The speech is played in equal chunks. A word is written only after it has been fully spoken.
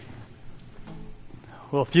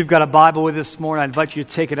Well, if you've got a Bible with you this morning, I invite you to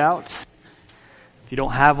take it out. If you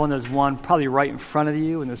don't have one, there's one probably right in front of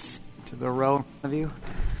you, to the row in front of you.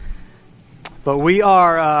 But we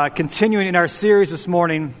are continuing in our series this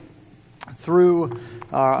morning through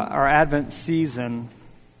our Advent season.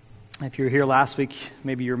 If you were here last week,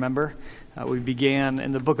 maybe you remember, we began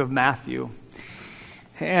in the book of Matthew.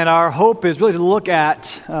 And our hope is really to look at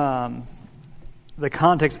the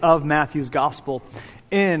context of Matthew's gospel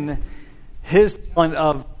in his telling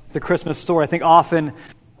of the Christmas story. I think often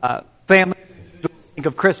families think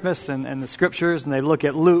of Christmas and the scriptures, and they look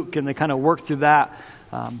at Luke and they kind of work through that.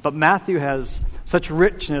 But Matthew has such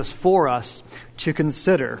richness for us to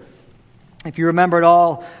consider. If you remember it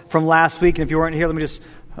all from last week, and if you weren't here, let me just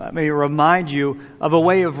maybe remind you of a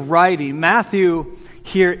way of writing. Matthew,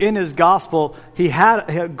 here in his gospel, he had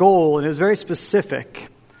a goal, and it was very specific.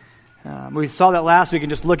 We saw that last week, and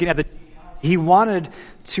just looking at he wanted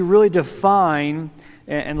to really define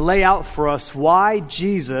and lay out for us why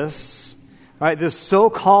Jesus, right, this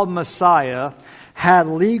so-called Messiah, had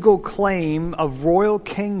legal claim of royal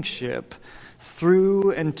kingship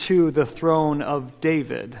through and to the throne of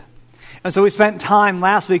David. And so we spent time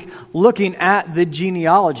last week looking at the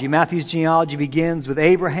genealogy. Matthew's genealogy begins with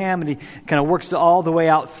Abraham, and he kind of works it all the way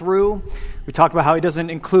out through. We talked about how he doesn't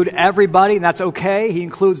include everybody, and that's okay. He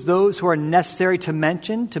includes those who are necessary to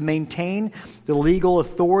mention, to maintain the legal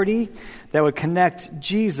authority that would connect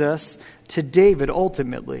Jesus to David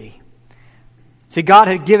ultimately. See, God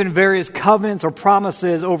had given various covenants or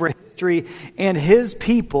promises over history, and his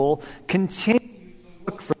people continued to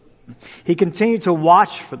look for them. He continued to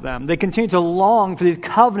watch for them. They continued to long for these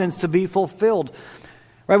covenants to be fulfilled.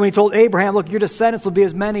 Right, when he told Abraham, look, your descendants will be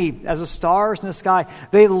as many as the stars in the sky,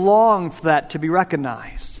 they longed for that to be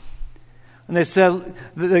recognized. And they said,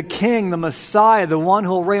 the king, the Messiah, the one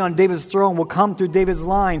who will reign on David's throne will come through David's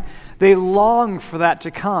line. They longed for that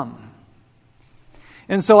to come.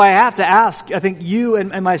 And so I have to ask, I think you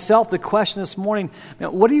and myself, the question this morning,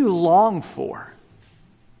 what do you long for?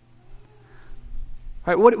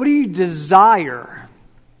 Right, what do you desire?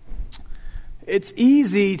 It's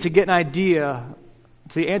easy to get an idea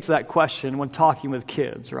to answer that question when talking with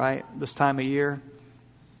kids, right? This time of year,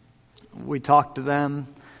 we talk to them,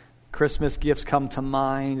 Christmas gifts come to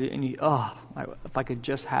mind, and if I could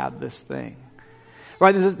just have this thing.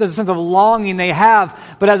 Right, there's a sense of longing they have,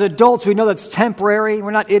 but as adults, we know that's temporary.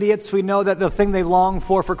 We're not idiots. We know that the thing they long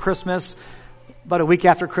for Christmas, about a week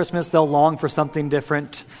after Christmas, they'll long for something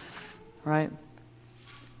different, right?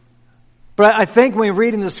 But I think when we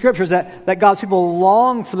read in the scriptures that God's people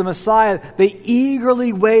longed for the Messiah, they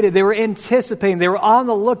eagerly waited, they were anticipating, they were on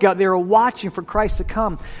the lookout, they were watching for Christ to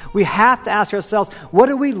come. We have to ask ourselves, what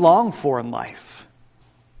do we long for in life?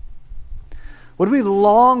 What do we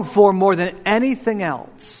long for more than anything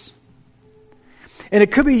else? And it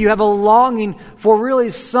could be you have a longing for really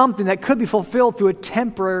something that could be fulfilled through a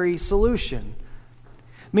temporary solution.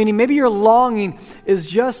 Meaning maybe your longing is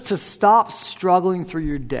just to stop struggling through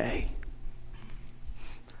your day.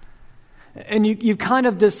 And you've kind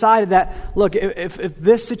of decided that, look, if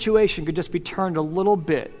this situation could just be turned a little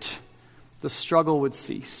bit, the struggle would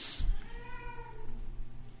cease.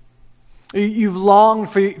 You've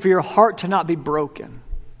longed for your heart to not be broken.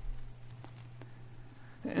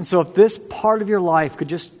 And so if this part of your life could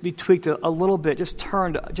just be tweaked a little bit, just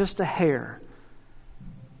turned just a hair,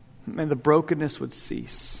 and the brokenness would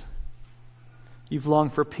cease. You've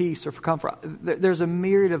longed for peace or for comfort. There's a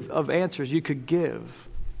myriad of answers you could give.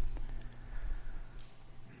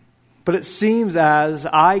 But it seems as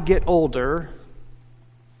I get older,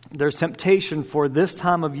 there's temptation for this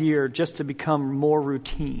time of year just to become more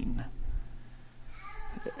routine.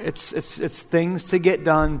 It's things to get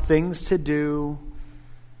done, things to do,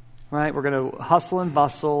 right? We're going to hustle and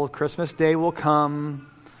bustle. Christmas Day will come.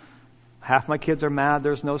 Half my kids are mad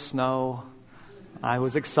there's no snow. I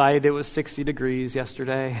was excited it was 60 degrees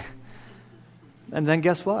yesterday. And then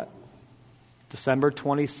guess what? December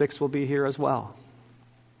 26th will be here as well.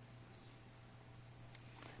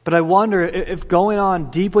 But I wonder if going on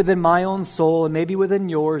deep within my own soul and maybe within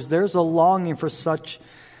yours, there's a longing for such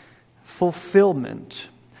fulfillment,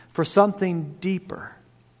 for something deeper,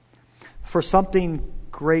 for something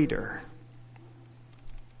greater.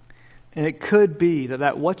 And it could be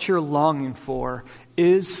that what you're longing for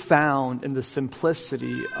is found in the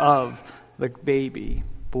simplicity of the baby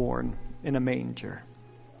born in a manger.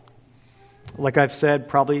 Like I've said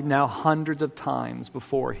probably now hundreds of times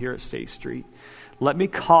before here at State Street, let me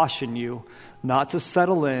caution you not to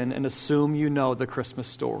settle in and assume you know the Christmas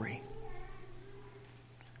story.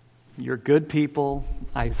 You're good people.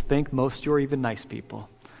 I think most of you are even nice people.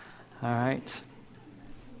 All right?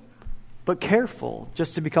 but careful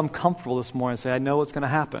just to become comfortable this morning and say, I know what's going to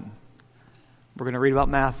happen. We're going to read about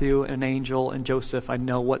Matthew and an angel and Joseph. I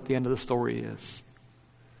know what the end of the story is.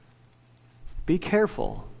 Be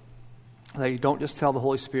careful that you don't just tell the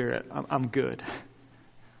Holy Spirit, I'm good.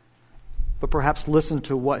 But perhaps listen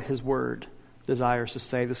to what His Word desires to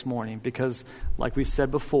say this morning, because like we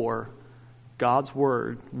said before, God's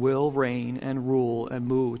Word will reign and rule and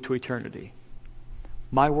move to eternity.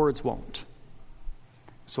 My words won't.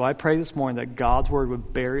 So I pray this morning that God's Word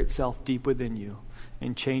would bury itself deep within you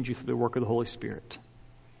and change you through the work of the Holy Spirit.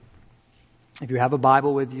 If you have a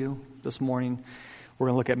Bible with you this morning, we're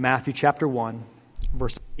going to look at Matthew chapter 1,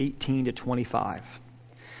 verse 18 to 25.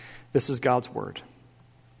 This is God's Word.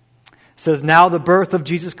 It says, Now the birth of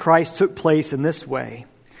Jesus Christ took place in this way.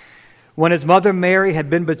 When his mother Mary had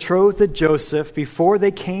been betrothed to Joseph, before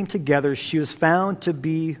they came together, she was found to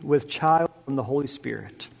be with child from the Holy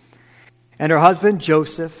Spirit. And her husband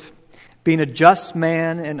Joseph, being a just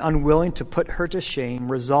man and unwilling to put her to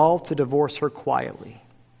shame, resolved to divorce her quietly.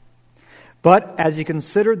 But as he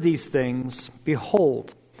considered these things,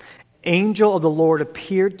 behold, an angel of the Lord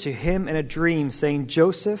appeared to him in a dream, saying,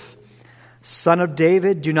 Joseph, son of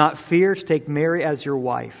David, do not fear to take Mary as your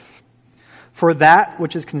wife, for that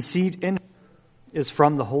which is conceived in her is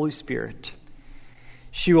from the Holy Spirit.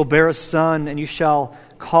 She will bear a son, and you shall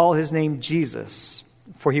call his name Jesus,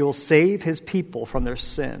 for he will save his people from their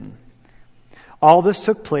sin. All this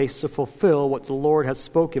took place to fulfill what the Lord had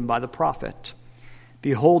spoken by the prophet.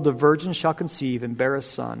 Behold, the virgin shall conceive and bear a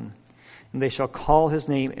son, and they shall call his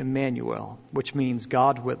name Emmanuel, which means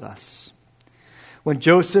God with us. When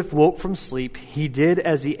Joseph woke from sleep, he did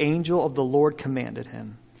as the angel of the Lord commanded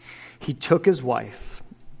him. He took his wife,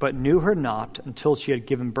 but knew her not until she had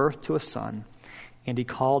given birth to a son, and he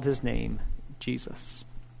called his name Jesus.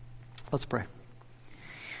 Let's pray.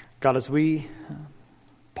 God, as we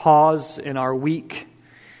pause in our week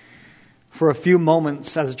for a few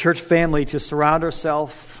moments as a church family to surround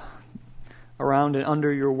ourselves around and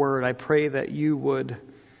under your word, I pray that you would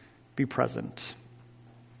be present.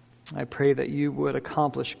 I pray that you would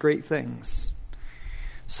accomplish great things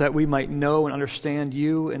so that we might know and understand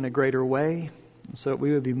you in a greater way, and so that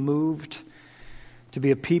we would be moved to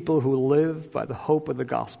be a people who live by the hope of the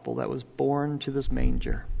gospel that was born to this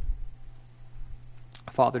manger.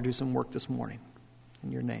 Father, do some work this morning.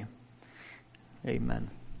 In your name, amen.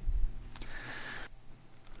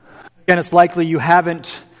 Again, it's likely you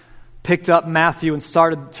haven't picked up Matthew and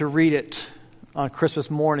started to read it on Christmas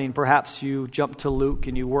morning. Perhaps you jump to Luke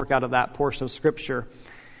and you work out of that portion of Scripture.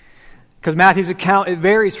 Because Matthew's account, it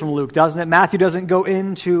varies from Luke, doesn't it? Matthew doesn't go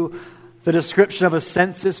into the description of a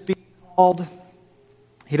census being called.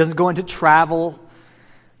 He doesn't go into travel.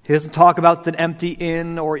 He doesn't talk about the empty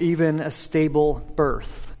inn or even a stable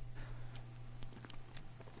birth.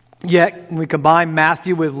 Yet, when we combine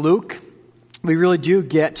Matthew with Luke, we really do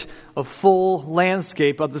get a full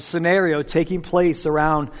landscape of the scenario taking place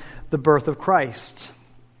around the birth of Christ.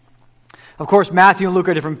 Of course, Matthew and Luke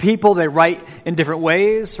are different people. They write in different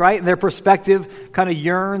ways, right? And their perspective kind of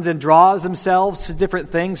yearns and draws themselves to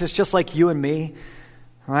different things. It's just like you and me,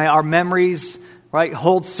 right? Our memories, right,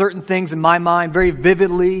 hold certain things in my mind very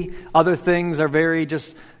vividly. Other things are very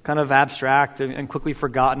just kind of abstract and quickly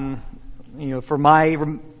forgotten. You know, for my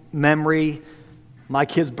memory, my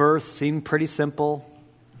kid's birth seemed pretty simple,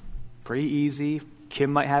 pretty easy.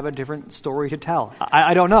 Kim might have a different story to tell.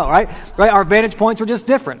 I don't know, right? Our vantage points were just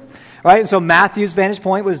different, right? And so Matthew's vantage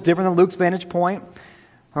point was different than Luke's vantage point,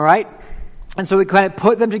 all right? And so we kind of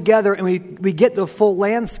put them together and we get the full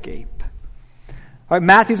landscape. All right,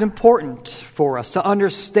 Matthew's important for us to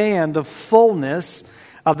understand the fullness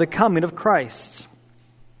of the coming of Christ.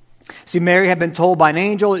 See, Mary had been told by an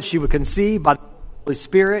angel that she would conceive by the Holy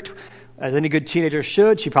Spirit, as any good teenager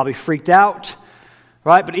should. She probably freaked out,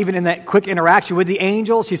 right? But even in that quick interaction with the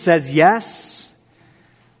angel, she says yes.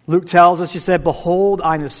 Luke tells us, she said, Behold,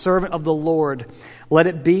 I am the servant of the Lord. Let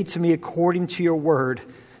it be to me according to your word.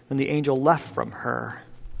 Then the angel left from her.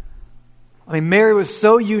 I mean, Mary was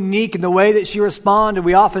so unique in the way that she responded.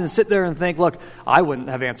 We often sit there and think, look, I wouldn't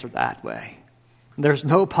have answered that way. There's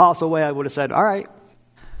no possible way I would have said, all right,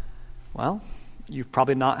 well, you've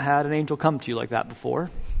probably not had an angel come to you like that before,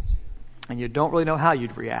 and you don't really know how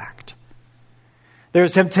you'd react.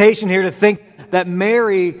 There's temptation here to think that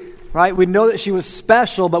Mary, right, we know that she was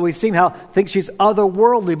special, but we've seen how think she's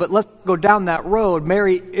otherworldly, but let's go down that road.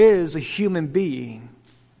 Mary is a human being.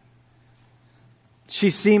 She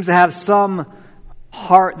seems to have some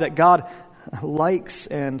heart that God likes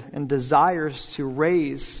and desires to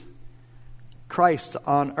raise Christ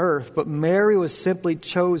on earth. But Mary was simply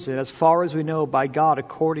chosen, as far as we know, by God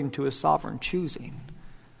according to his sovereign choosing.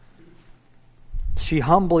 she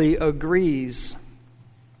humbly agrees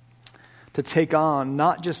to take on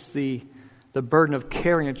not just the burden of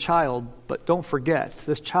carrying a child, but don't forget,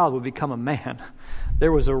 this child would become a man.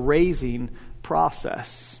 There was a raising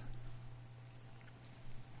process.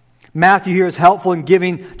 Matthew here is helpful in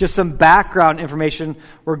giving just some background information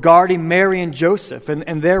regarding Mary and Joseph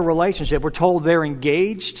and their relationship. We're told they're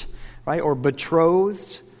engaged, right, or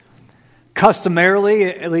betrothed. Customarily,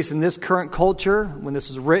 at least in this current culture, when this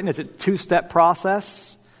is written, it's a two-step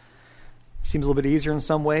process. Seems a little bit easier in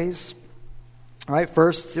some ways. All right,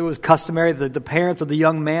 first, it was customary that the parents of the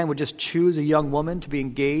young man would just choose a young woman to be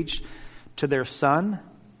engaged to their son.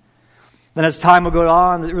 Then as time would go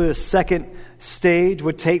on, the second stage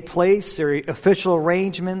would take place. Official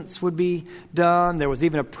arrangements would be done. There was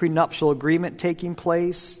even a prenuptial agreement taking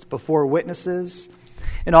place before witnesses.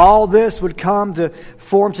 And all this would come to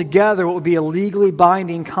form together what would be a legally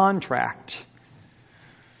binding contract.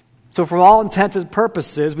 So for all intents and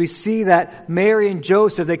purposes, we see that Mary and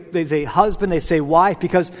Joseph, they say husband, they say wife,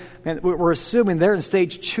 because we're assuming they're in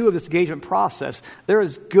stage 2 of this engagement process. They're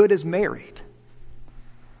as good as married,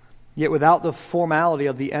 yet without the formality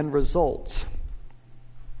of the end result.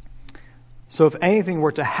 So if anything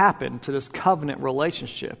were to happen to this covenant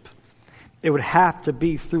relationship, it would have to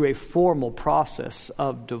be through a formal process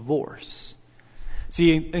of divorce.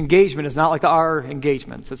 See, engagement is not like our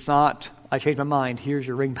engagements. It's not, I changed my mind, here's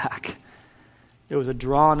your ring back. It was a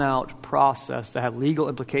drawn-out process that had legal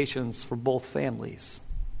implications for both families.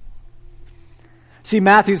 See,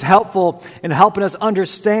 Matthew's helpful in helping us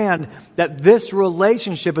understand that this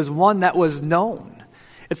relationship is one that was known.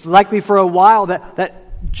 It's likely for a while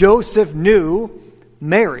that Joseph knew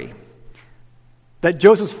Mary. That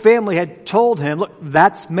Joseph's family had told him, look,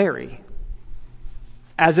 that's Mary.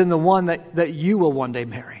 As in the one that you will one day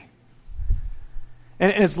marry.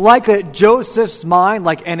 And it's like that Joseph's mind,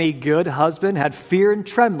 like any good husband, had fear and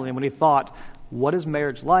trembling when he thought, what is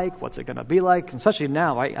marriage like? What's it going to be like? And especially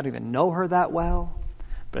now, I don't even know her that well.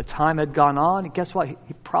 But as time had gone on, and guess what? He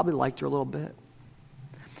probably liked her a little bit.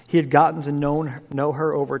 He had gotten to know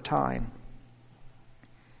her over time.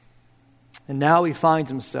 And now he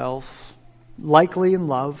finds himself likely in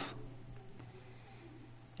love,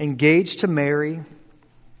 engaged to Mary,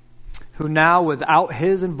 who now, without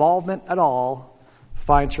his involvement at all,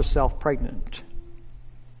 finds herself pregnant.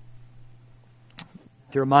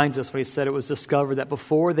 He reminds us when he said it was discovered that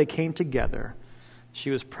before they came together,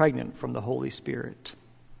 she was pregnant from the Holy Spirit.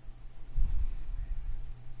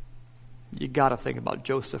 You got to think about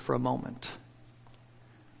Joseph for a moment.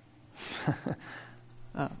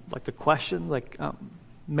 Like the question,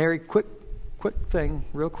 Mary, quick thing,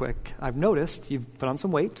 real quick. I've noticed you've put on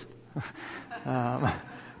some weight.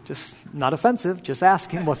 Just not offensive, just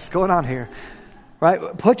asking what's going on here. Right?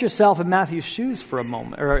 Put yourself in Matthew's shoes for a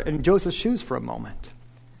moment, or in Joseph's shoes for a moment.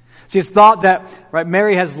 See, it's thought that, right,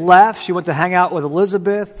 Mary has left. She went to hang out with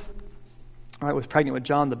Elizabeth. Right, was pregnant with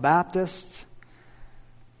John the Baptist.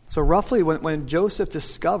 So roughly when Joseph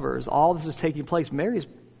discovers all this is taking place, Mary's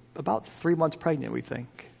about 3 months pregnant, we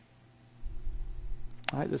think.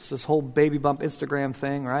 Right, this whole baby bump Instagram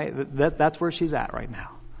thing, right? That's where she's at right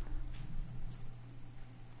now.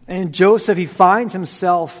 And Joseph, he finds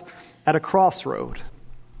himself at a crossroad.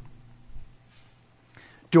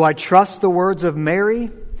 Do I trust the words of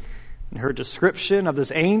Mary and her description of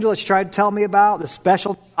this angel that she tried to tell me about, the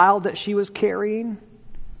special child that she was carrying?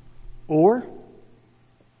 Or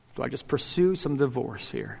do I just pursue some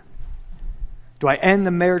divorce here? Do I end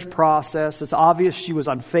the marriage process? It's obvious she was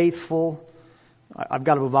unfaithful. I've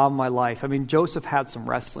got to move on with my life. I mean, Joseph had some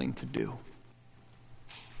wrestling to do.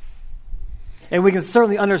 And we can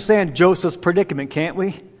certainly understand Joseph's predicament, can't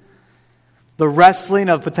we? The wrestling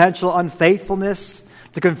of potential unfaithfulness,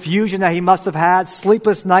 the confusion that he must have had,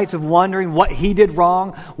 sleepless nights of wondering what he did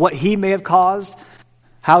wrong, what he may have caused,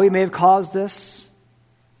 how he may have caused this.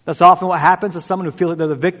 That's often what happens to someone who feels like they're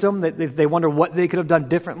the victim. They wonder what they could have done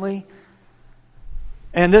differently.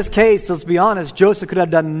 And in this case, let's be honest, Joseph could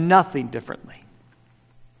have done nothing differently.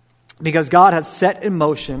 Because God had set in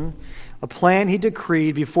motion a plan he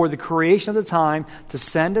decreed before the creation of the time to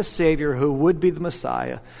send a Savior who would be the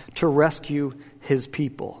Messiah to rescue his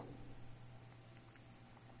people.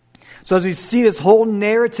 So as we see this whole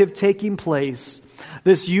narrative taking place,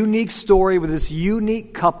 this unique story with this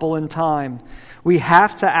unique couple in time, we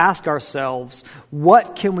have to ask ourselves,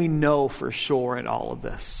 what can we know for sure in all of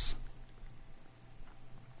this?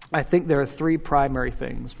 I think there are 3 primary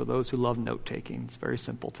things for those who love note-taking. It's very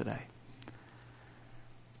simple today.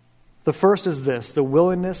 The first is this, the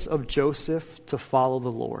willingness of Joseph to follow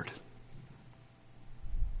the Lord.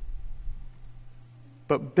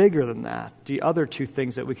 But bigger than that, the other 2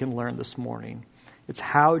 things that we can learn this morning It's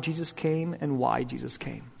how Jesus came and why Jesus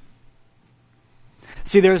came.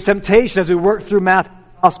 See, there's temptation as we work through Matthew's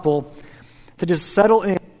gospel to just settle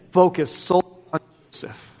in, focus solely on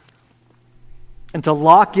Joseph, and to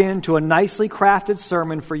lock into a nicely crafted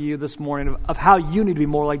sermon for you this morning of how you need to be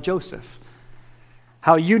more like Joseph.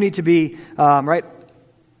 How you need to be, to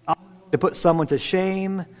put someone to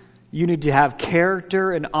shame. You need to have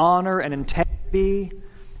character and honor and integrity.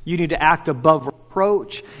 You need to act above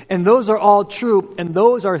reproach. And those are all true, and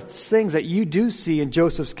those are things that you do see in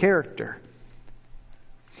Joseph's character.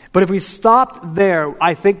 But if we stopped there,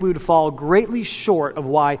 I think we would fall greatly short of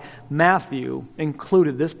why Matthew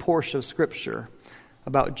included this portion of Scripture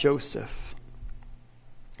about Joseph.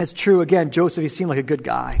 It's true, again, Joseph, he seemed like a good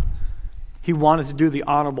guy. He wanted to do the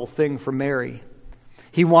honorable thing for Mary.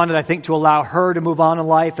 He wanted, I think, to allow her to move on in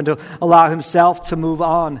life and to allow himself to move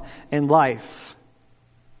on in life.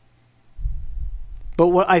 But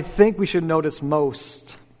what I think we should notice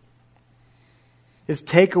most is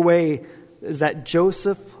that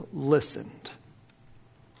Joseph listened.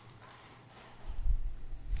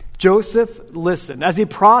 Joseph listened. As he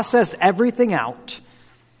processed everything out,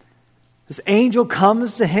 this angel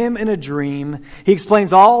comes to him in a dream. He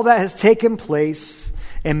explains all that has taken place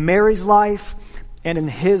in Mary's life and in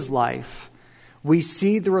his life. We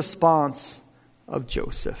see the response of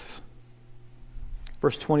Joseph.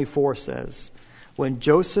 Verse 24 says, "When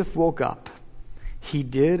Joseph woke up, he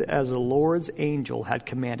did as the Lord's angel had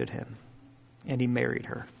commanded him, and he married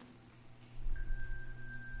her."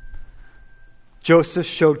 Joseph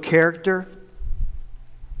showed character.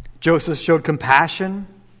 Joseph showed compassion.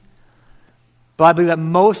 But I believe that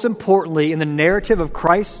most importantly, in the narrative of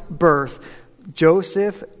Christ's birth,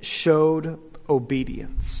 Joseph showed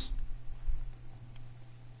obedience.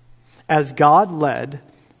 As God led,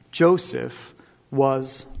 Joseph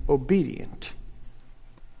was obedient.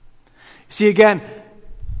 See, again,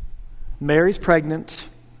 Mary's pregnant.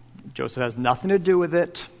 Joseph has nothing to do with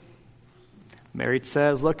it. Mary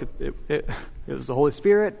says, look, it was the Holy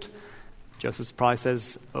Spirit. Joseph probably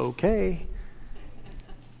says, okay.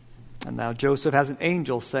 And now Joseph has an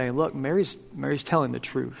angel saying, look, Mary's telling the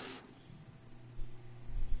truth.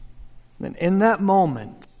 And in that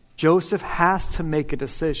moment, Joseph has to make a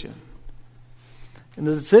decision. And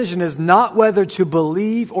the decision is not whether to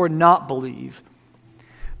believe or not believe.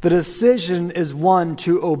 The decision is one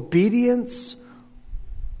to obedience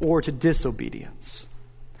or to disobedience.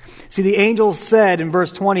 See, the angel said in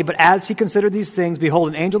verse 20, "But as he considered these things, behold,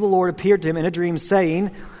 an angel of the Lord appeared to him in a dream,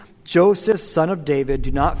 saying, Joseph, son of David,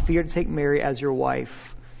 do not fear to take Mary as your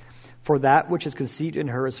wife, for that which is conceived in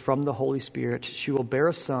her is from the Holy Spirit. She will bear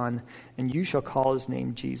a son, and you shall call his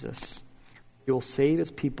name Jesus. He will save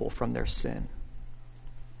his people from their sin."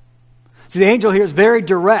 See, the angel here is very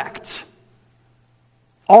direct.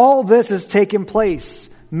 All this is taking place.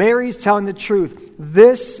 Mary's telling the truth.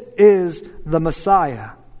 This is the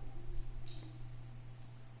Messiah.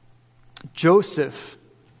 Joseph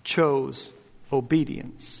chose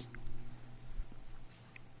obedience.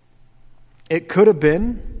 It could have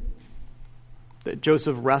been that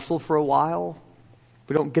Joseph wrestled for a while.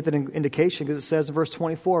 We don't get that indication because it says in verse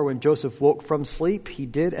 24, when Joseph woke from sleep, he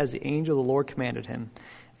did as the angel of the Lord commanded him,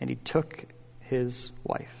 and he took his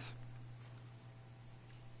wife.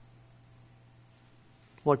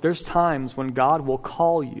 Look, there's times when God will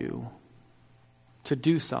call you to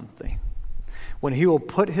do something, when he will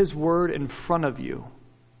put his word in front of you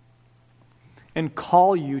and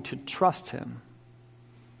call you to trust him.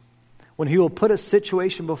 When he will put a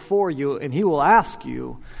situation before you and he will ask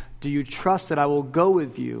you, do you trust that I will go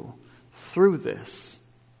with you through this?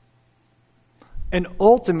 And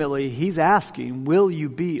ultimately, he's asking, will you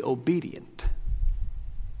be obedient?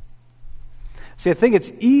 See, I think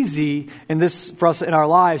it's easy for us in our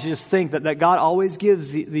lives to just think that God always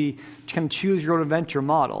gives the kind of choose your own adventure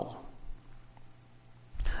model.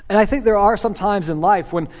 And I think there are some times in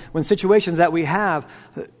life when situations that we have,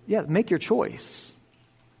 make your choice.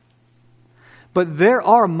 But there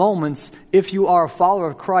are moments, if you are a follower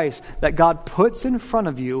of Christ, that God puts in front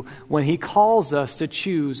of you when he calls us to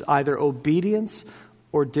choose either obedience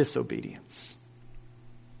or disobedience.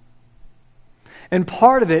 And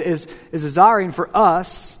part of it is desiring for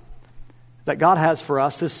us, that God has for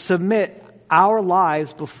us, to submit our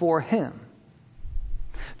lives before him.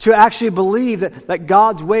 To actually believe that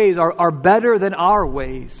God's ways are better than our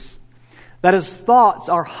ways. That his thoughts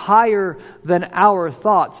are higher than our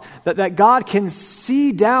thoughts. That God can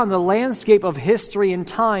see down the landscape of history and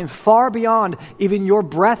time far beyond even your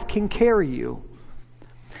breath can carry you.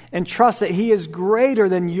 And trust that he is greater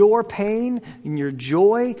than your pain and your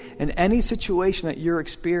joy in any situation that you're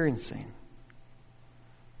experiencing.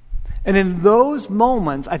 And in those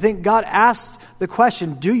moments, I think God asks the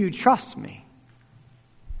question, do you trust me?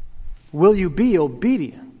 Will you be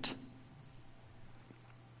obedient?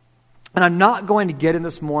 And I'm not going to get in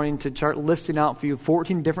this morning to start listing out for you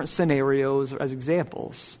 14 different scenarios as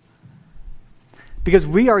examples. Because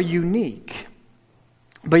we are unique.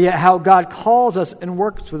 But yet how God calls us and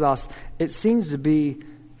works with us, it seems to be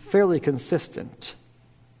fairly consistent.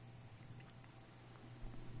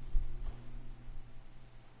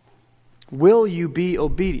 Will you be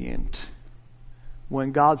obedient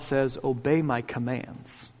when God says, obey my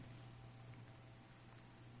commands?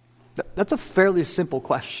 That's a fairly simple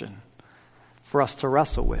question for us to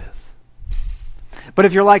wrestle with. But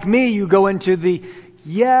if you're like me, you go into the,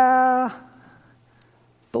 yeah,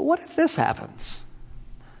 but what if this happens?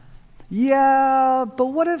 Yeah, but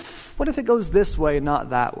what if it goes this way and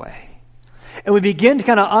not that way? And we begin to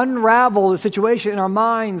kind of unravel the situation in our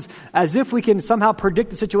minds as if we can somehow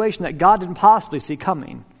predict the situation that God didn't possibly see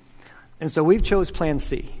coming. And so we've chose plan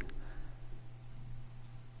C.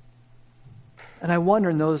 And I wonder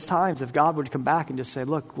in those times if God would come back and just say,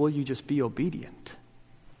 look, will you just be obedient?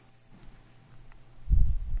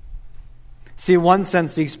 See, in one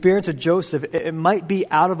sense, the experience of Joseph, it might be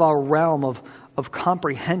out of our realm of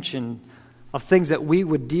comprehension of things that we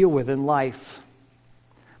would deal with in life.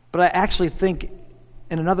 But I actually think,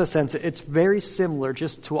 in another sense, it's very similar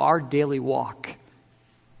just to our daily walk.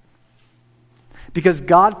 Because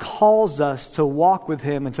God calls us to walk with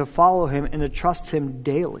Him and to follow Him and to trust Him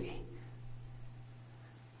daily.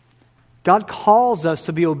 God calls us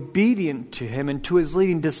to be obedient to Him and to His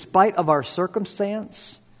leading despite of our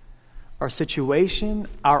circumstance, our situation,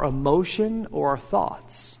 our emotion, or our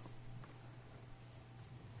thoughts.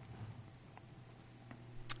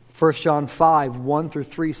 1 John 5, 1 through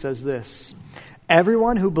 3 says this,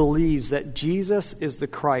 everyone who believes that Jesus is the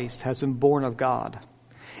Christ has been born of God.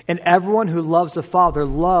 And everyone who loves the Father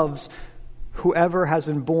loves whoever has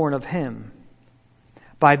been born of Him.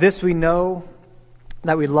 By this we know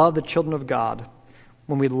that we love the children of God,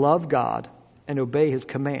 when we love God and obey His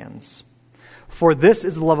commands. For this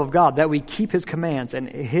is the love of God, that we keep His commands, and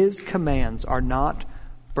His commands are not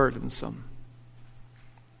burdensome.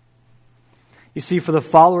 You see, for the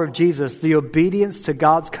follower of Jesus, the obedience to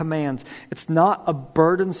God's commands, it's not a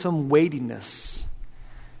burdensome weightiness.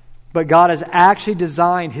 But God has actually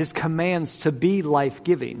designed His commands to be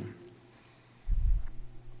life-giving.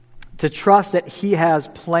 To trust that He has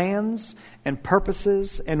plans and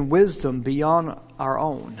purposes and wisdom beyond our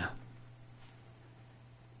own.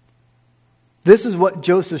 This is what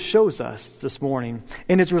Joseph shows us this morning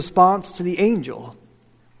in his response to the angel.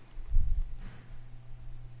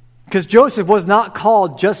 Because Joseph was not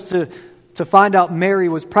called just to find out Mary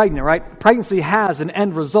was pregnant, right? Pregnancy has an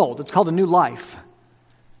end result. It's called a new life.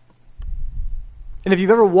 And if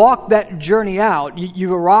you've ever walked that journey out,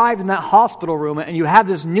 you've arrived in that hospital room and you have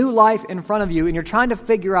this new life in front of you and you're trying to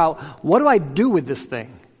figure out, what do I do with this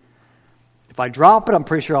thing? If I drop it, I'm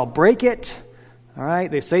pretty sure I'll break it. All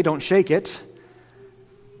right, they say don't shake it.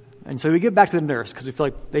 And so we get back to the nurse because we feel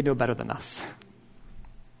like they know better than us.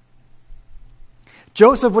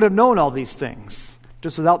 Joseph would have known all these things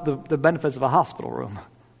just without the benefits of a hospital room.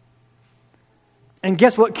 And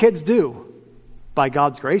guess what kids do? By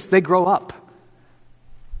God's grace, they grow up.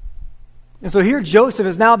 And so here Joseph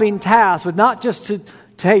is now being tasked with not just to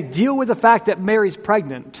hey, deal with the fact that Mary's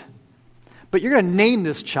pregnant, but you're going to name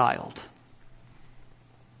this child.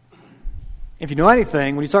 If you know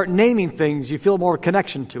anything, when you start naming things, you feel more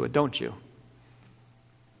connection to it, don't you?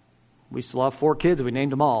 We still have 4 kids and we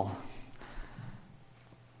named them all.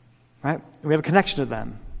 Right? We have a connection to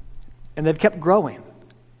them. And they've kept growing.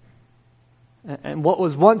 And what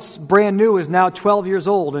was once brand new is now 12 years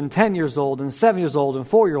old and 10 years old and 7 years old and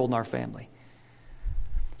 4-year-old in our family.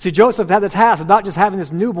 See, Joseph had the task of not just having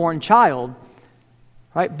this newborn child,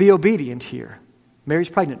 right? Be obedient here. Mary's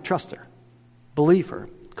pregnant, trust her. Believe her.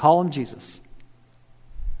 Call him Jesus.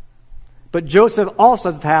 But Joseph also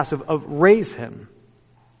has the task of raise him.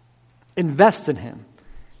 Invest in him.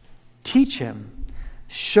 Teach him.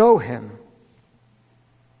 Show him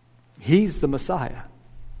he's the Messiah.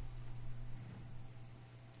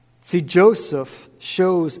 See, Joseph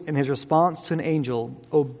shows in his response to an angel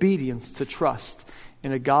obedience to trust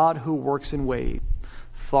in a God who works in ways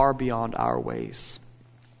far beyond our ways.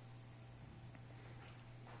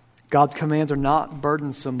 God's commands are not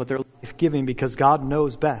burdensome, but they're life-giving because God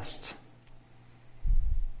knows best.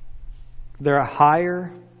 They're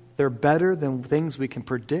higher, they're better than things we can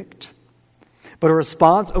predict. But a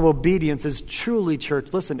response of obedience is truly,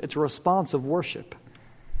 church, listen, it's a response of worship.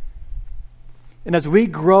 And as we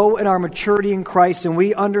grow in our maturity in Christ and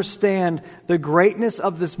we understand the greatness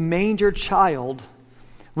of this manger child,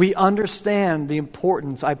 we understand the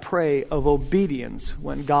importance, I pray, of obedience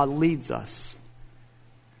when God leads us.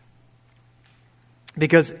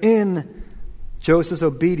 Because in Joseph's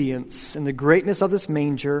obedience and the greatness of this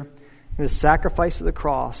manger and the sacrifice of the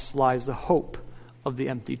cross lies the hope of the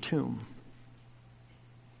empty tomb.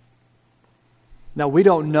 Now, we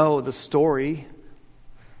don't know the story.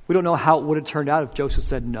 We don't know how it would have turned out if Joseph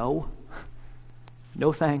said no.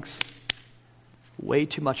 No thanks. Way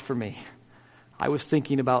too much for me. I was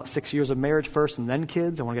thinking about 6 years of marriage first and then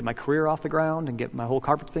kids. I want to get my career off the ground and get my whole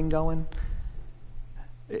carpet thing going.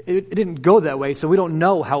 It didn't go that way, so we don't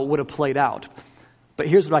know how it would have played out. But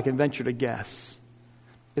here's what I can venture to guess,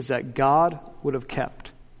 is that God would have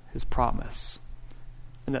kept his promise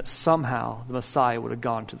and that somehow the Messiah would have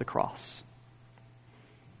gone to the cross.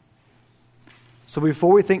 So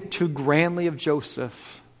before we think too grandly of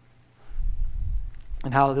Joseph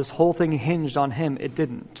and how this whole thing hinged on him, it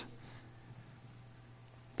didn't.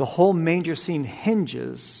 The whole manger scene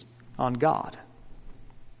hinges on God.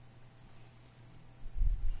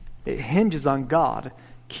 It hinges on God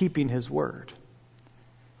keeping his word.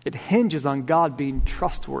 It hinges on God being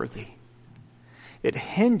trustworthy. It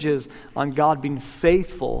hinges on God being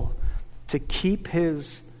faithful to keep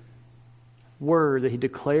his word that he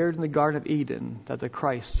declared in the Garden of Eden that the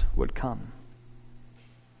Christ would come.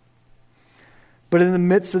 But in the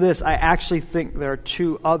midst of this, I actually think there are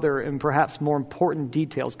two other and perhaps more important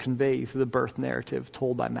details conveyed through the birth narrative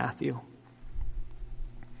told by Matthew.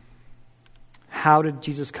 How did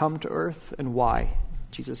Jesus come to earth and why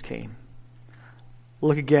Jesus came?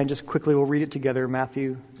 Look again, just quickly, we'll read it together,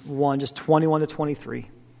 Matthew 1, just 21 to 23.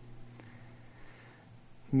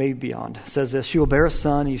 Maybe beyond. It says this, "She will bear a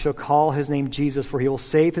son, and you shall call his name Jesus, for he will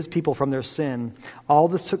save his people from their sin. All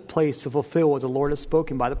this took place to fulfill what the Lord has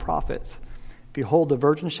spoken by the prophet. Behold, the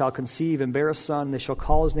virgin shall conceive and bear a son, and they shall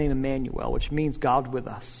call his name Emmanuel," which means God with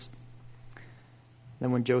us.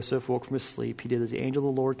 Then when Joseph woke from his sleep, he did as the angel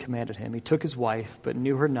of the Lord commanded him. He took his wife, but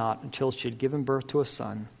knew her not until she had given birth to a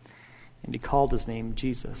son, and he called his name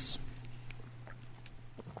Jesus.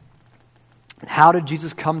 How did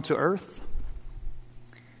Jesus come to earth?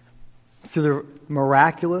 Through the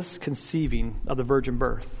miraculous conceiving of the virgin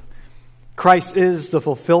birth. Christ is the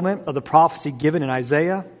fulfillment of the prophecy given in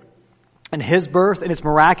Isaiah, and his birth in its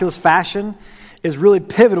miraculous fashion is really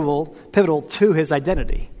pivotal to his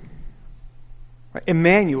identity. Right?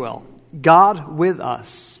 Emmanuel, God with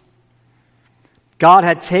us. God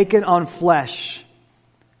had taken on flesh,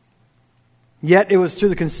 yet it was through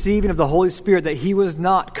the conceiving of the Holy Spirit that he was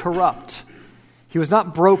not corrupt. He was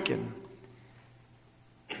not broken.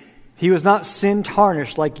 He was not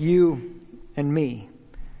sin-tarnished like you and me.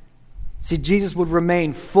 See, Jesus would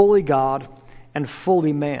remain fully God and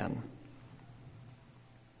fully man.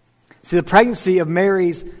 See, the pregnancy of Mary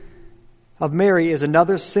is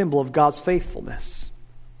another symbol of God's faithfulness.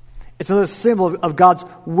 It's another symbol of God's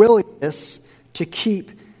willingness to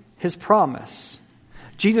keep his promise.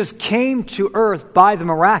 Jesus came to earth by the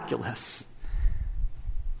miraculous.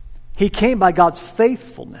 He came by God's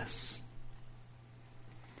faithfulness.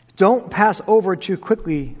 Don't pass over too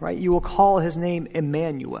quickly, right? You will call his name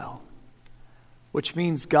Emmanuel, which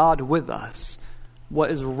means God with us.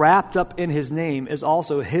 What is wrapped up in his name is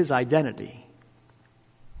also his identity.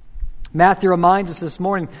 Matthew reminds us this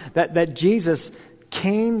morning that Jesus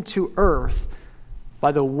came to earth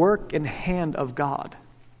by the work and hand of God.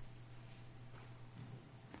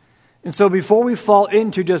 And so before we fall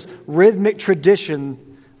into just rhythmic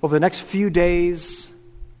tradition over the next few days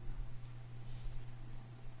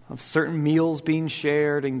of certain meals being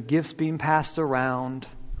shared and gifts being passed around,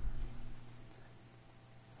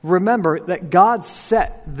 remember that God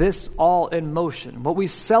set this all in motion. What we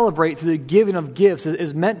celebrate through the giving of gifts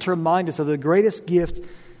is meant to remind us of the greatest gift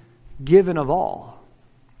given of all,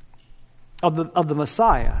 of the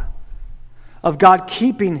Messiah, of God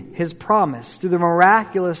keeping his promise through the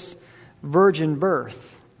miraculous virgin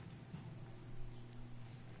birth.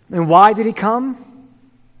 And why did he come?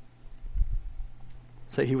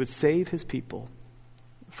 So he would save his people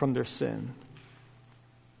from their sin.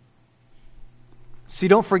 See,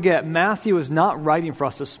 don't forget, Matthew is not writing for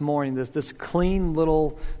us this morning this clean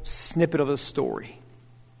little snippet of a story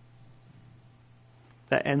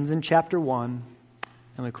that ends in chapter 1,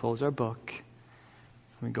 and we close our book,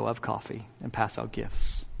 and we go have coffee and pass out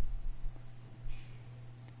gifts.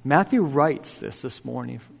 Matthew writes this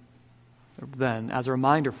morning, then, as a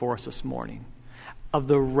reminder for us this morning, of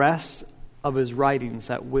the rest of his writings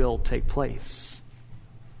that will take place.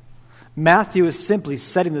 Matthew is simply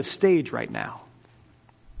setting the stage right now.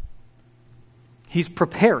 He's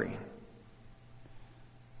preparing.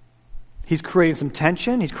 He's creating some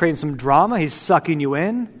tension. He's creating some drama. He's sucking you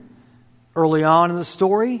in early on in the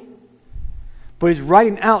story. But he's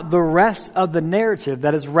writing out the rest of the narrative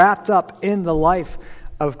that is wrapped up in the life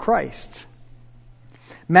of Christ.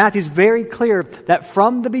 Matthew's very clear that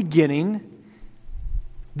from the beginning,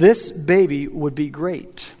 this baby would be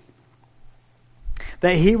great.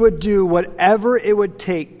 That he would do whatever it would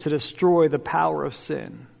take to destroy the power of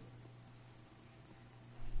sin.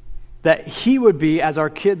 That he would be, as our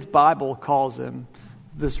kids' Bible calls him,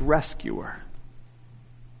 this rescuer.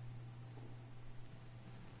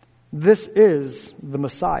 This is the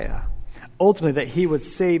Messiah. Ultimately, that he would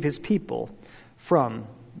save his people from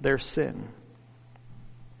their sin.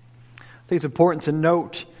 I think it's important to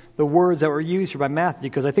note the words that were used here by Matthew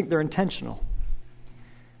because I think they're intentional.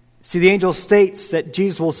 See, the angel states that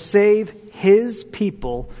Jesus will save his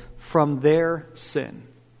people from their sin.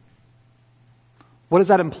 What does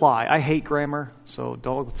that imply? I hate grammar, so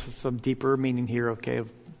don't look for some deeper meaning here, okay,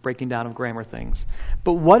 of breaking down of grammar things.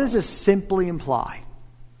 But what does this simply imply?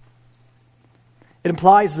 It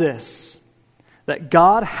implies this, that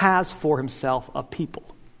God has for himself a people.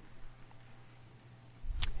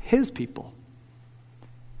 His people.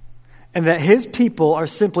 And that his people are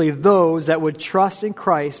simply those that would trust in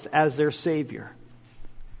Christ as their Savior.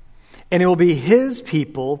 And it will be his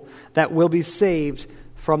people that will be saved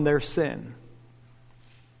from their sin.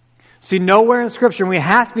 See, nowhere in Scripture, and we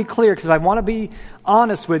have to be clear, because if I want to be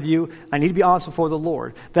honest with you, I need to be honest before the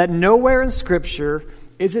Lord, that nowhere in Scripture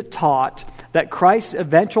is it taught that Christ's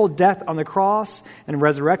eventual death on the cross and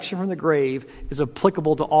resurrection from the grave is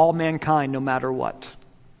applicable to all mankind no matter what.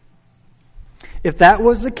 If that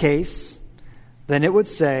was the case, then it would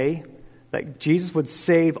say that Jesus would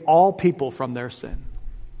save all people from their sin.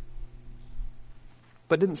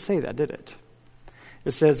 But it didn't say that, did it?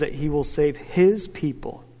 It says that he will save his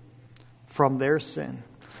people from their sin.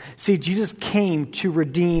 See, Jesus came to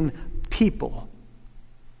redeem people.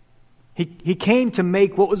 He came to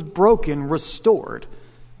make what was broken restored.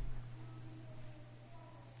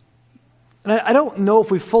 And I don't know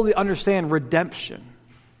if we fully understand redemption.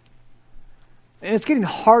 And it's getting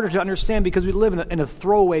harder to understand because we live in a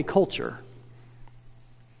throwaway culture.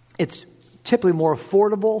 It's typically more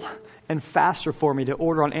affordable and faster for me to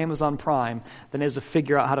order on Amazon Prime than it is to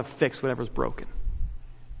figure out how to fix whatever's broken.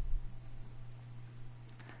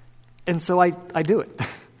 And so I do it.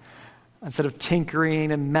 Instead of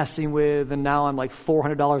tinkering and messing with, and now I'm like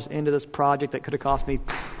 $400 into this project that could have cost me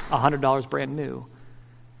 $100 brand new.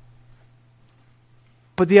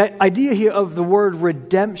 But the idea here of the word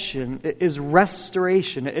redemption is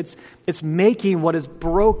restoration. It's making what is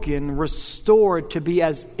broken restored to be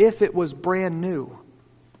as if it was brand new.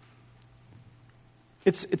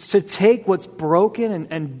 It's to take what's broken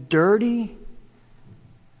and dirty,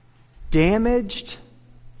 damaged,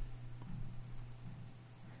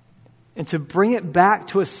 and to bring it back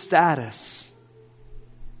to a status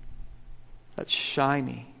that's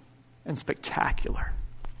shiny and spectacular.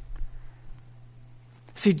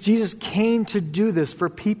 See, Jesus came to do this for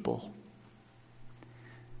people.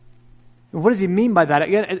 And what does he mean by that?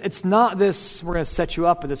 Again, it's not this, we're going to set you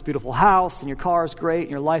up in this beautiful house, and your car is great,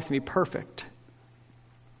 and your life's going to be perfect.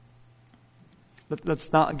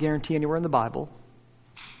 That's not a guarantee anywhere in the Bible.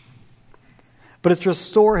 But it's to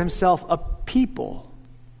restore himself a people.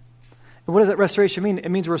 And what does that restoration mean? It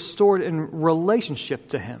means restored in relationship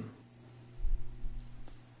to him.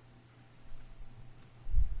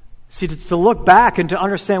 See, to look back and to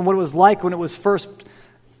understand what it was like when it was first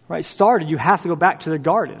started, you have to go back to the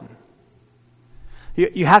garden.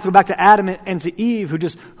 You have to go back to Adam and to Eve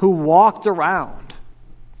who walked around.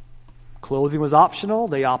 Clothing was optional.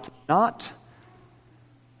 They opted not.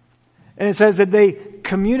 And it says that they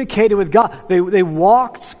communicated with God. They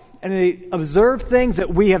walked and they observed things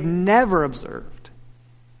that we have never observed.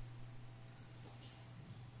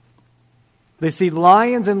 They see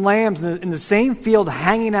lions and lambs in the same field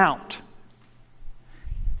hanging out.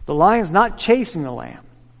 The lion's not chasing the lamb.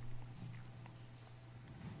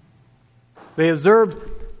 They observed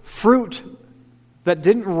fruit that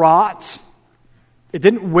didn't rot. It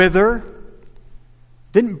didn't wither.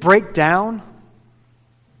 Didn't break down.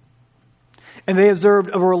 And they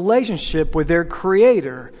observed a relationship with their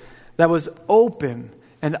Creator that was open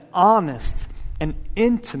and honest and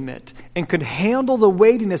intimate and could handle the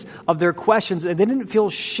weightiness of their questions, and they didn't feel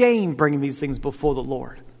shame bringing these things before the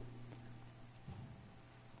Lord.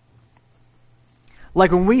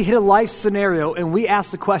 Like when we hit a life scenario and we ask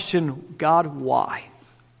the question, God, why?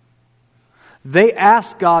 They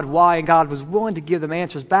asked God why, and God was willing to give them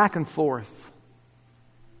answers back and forth.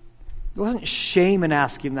 There wasn't shame in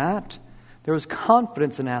asking that. There was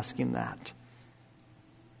confidence in asking that.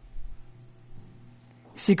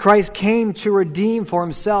 See, Christ came to redeem for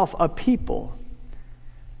himself a people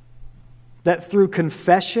that through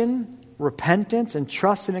confession, repentance, and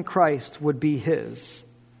trusting in Christ would be his.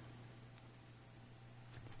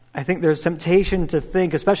 I think there's temptation to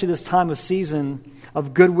think, especially this time of season,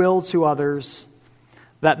 of goodwill to others,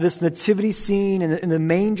 that this nativity scene and the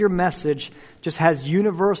manger message just has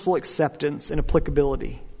universal acceptance and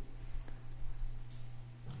applicability.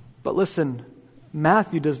 But listen,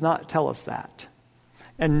 Matthew does not tell us that.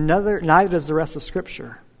 And neither does the rest of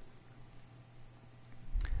Scripture.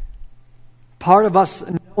 Part of us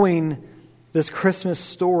knowing this Christmas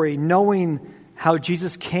story, knowing how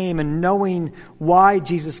Jesus came and knowing why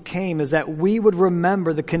Jesus came, is that we would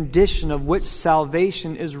remember the condition of which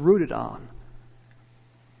salvation is rooted on.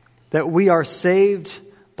 That we are saved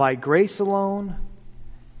by grace alone,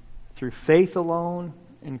 through faith alone,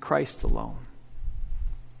 in Christ alone.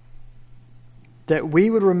 That we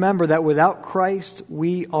would remember that without Christ,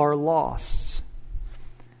 we are lost.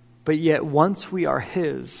 But yet, once we are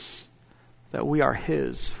his, that we are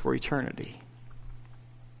his for eternity.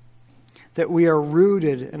 That we are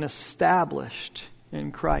rooted and established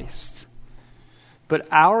in Christ. But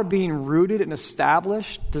our being rooted and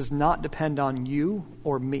established does not depend on you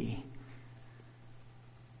or me.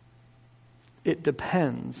 It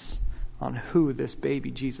depends on who this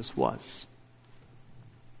baby Jesus was.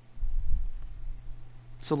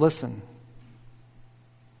 So listen,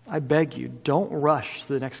 I beg you, don't rush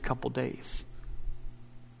to the next couple days.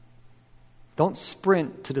 Don't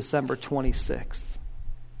sprint to December 26th.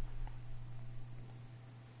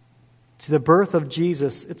 To the birth of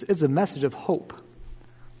Jesus, it's a message of hope.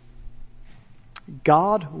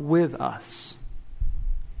 God with us,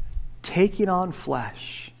 taking on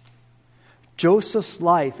flesh. Joseph's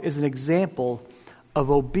life is an example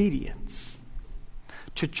of obedience,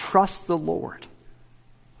 to trust the Lord,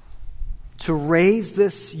 to raise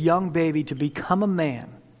this young baby to become a man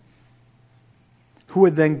who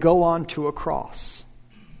would then go on to a cross.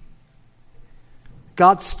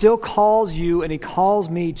 God still calls you and he calls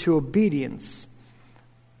me to obedience,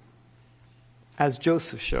 as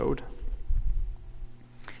Joseph showed.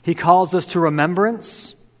 He calls us to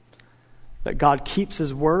remembrance, that God keeps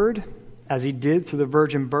his word, as he did through the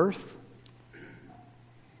virgin birth.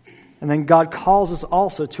 And then God calls us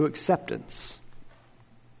also to acceptance,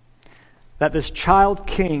 that this child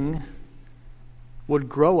king would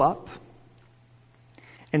grow up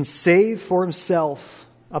and save for himself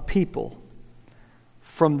a people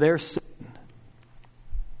from their sin.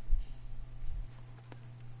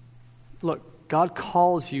 Look, God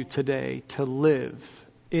calls you today to live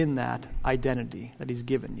in that identity that he's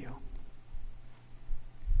given you.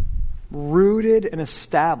 Rooted and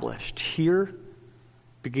established here,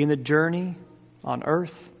 begin the journey on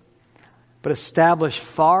earth, but established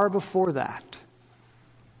far before that.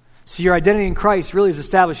 So your identity in Christ really is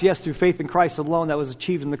established, yes, through faith in Christ alone that was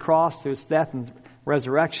achieved in the cross, through his death and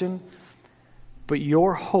resurrection. But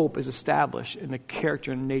your hope is established in the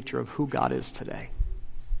character and nature of who God is today.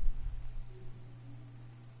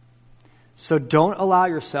 So don't allow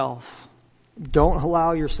yourself,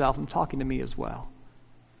 I'm talking to me as well,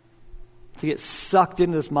 to get sucked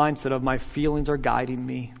into this mindset of my feelings are guiding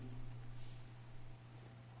me.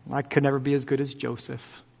 I could never be as good as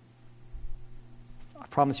Joseph. I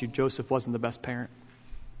promise you, Joseph wasn't the best parent.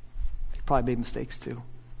 He probably made mistakes too.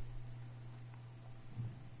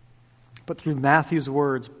 But through Matthew's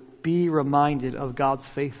words, be reminded of God's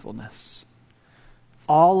faithfulness.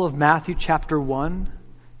 All of Matthew chapter 1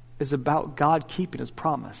 is about God keeping his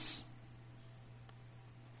promise.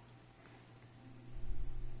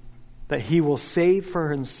 That he will save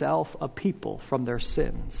for himself a people from their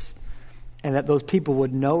sins. And that those people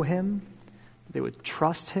would know him, they would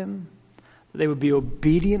trust him, that they would be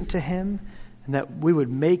obedient to him, and that we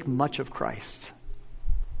would make much of Christ.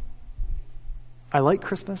 I like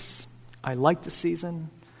Christmas. I like the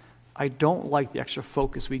season. I don't like the extra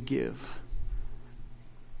focus we give,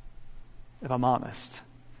 if I'm honest.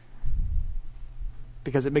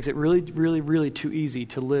 Because it makes it really, really, really too easy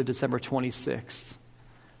to live December 26th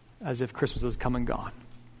as if Christmas has come and gone.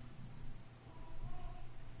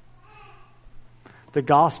 The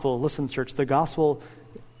gospel, listen, church, the gospel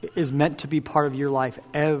is meant to be part of your life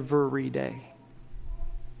every day.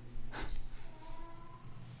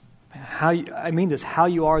 How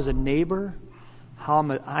you are as a neighbor,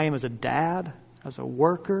 how I am as a dad, as a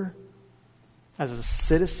worker, as a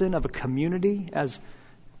citizen of a community, as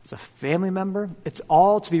a family member. It's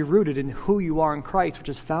all to be rooted in who you are in Christ, which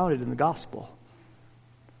is founded in the gospel.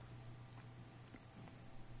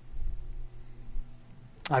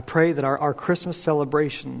 I pray that our Christmas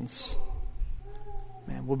celebrations,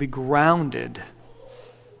 man, will be grounded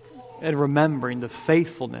in remembering the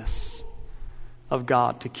faithfulness of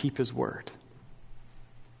God to keep His word.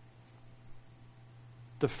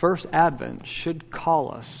 The first Advent should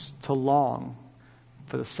call us to long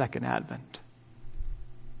for the second Advent,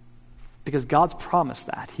 because God's promised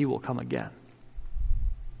that He will come again.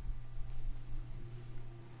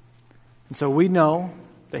 And so we know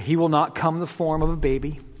that He will not come in the form of a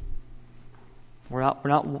baby. We're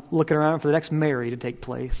not looking around for the next Mary to take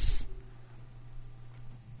place.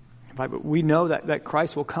 But we know that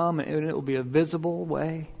Christ will come, and it will be a visible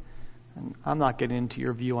way. And I'm not getting into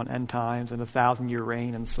your view on end times and the 1,000-year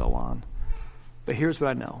reign and so on. But here's what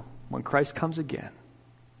I know. When Christ comes again,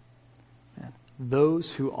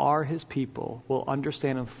 those who are His people will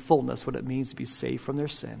understand in fullness what it means to be saved from their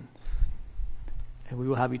sin. And we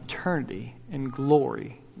will have eternity in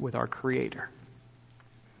glory with our Creator.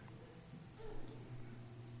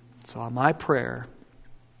 So my prayer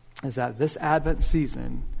is that this Advent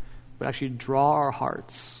season would actually draw our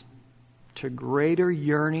hearts to greater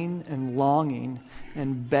yearning and longing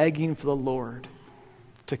and begging for the Lord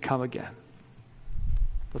to come again.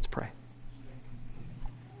 Let's pray.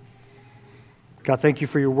 God, thank You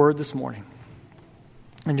for Your word this morning,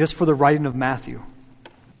 and just for the writing of Matthew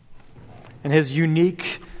and his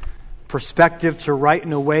unique perspective to write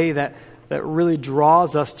in a way that really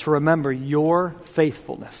draws us to remember Your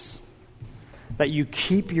faithfulness, that You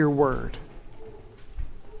keep Your word.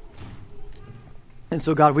 And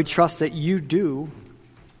so, God, we trust that You do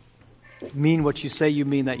mean what You say You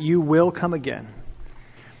mean, that You will come again.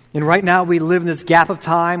 And right now we live in this gap of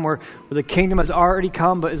time where the kingdom has already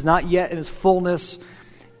come but is not yet in its fullness,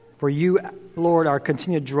 where You, Lord, are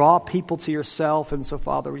continuing to draw people to Yourself. And so,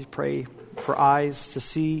 Father, we pray for eyes to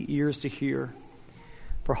see, ears to hear,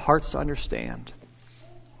 for hearts to understand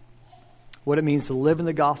what it means to live in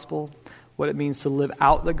the gospel, what it means to live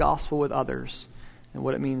out the gospel with others, and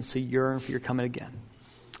what it means to yearn for Your coming again.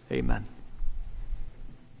 Amen.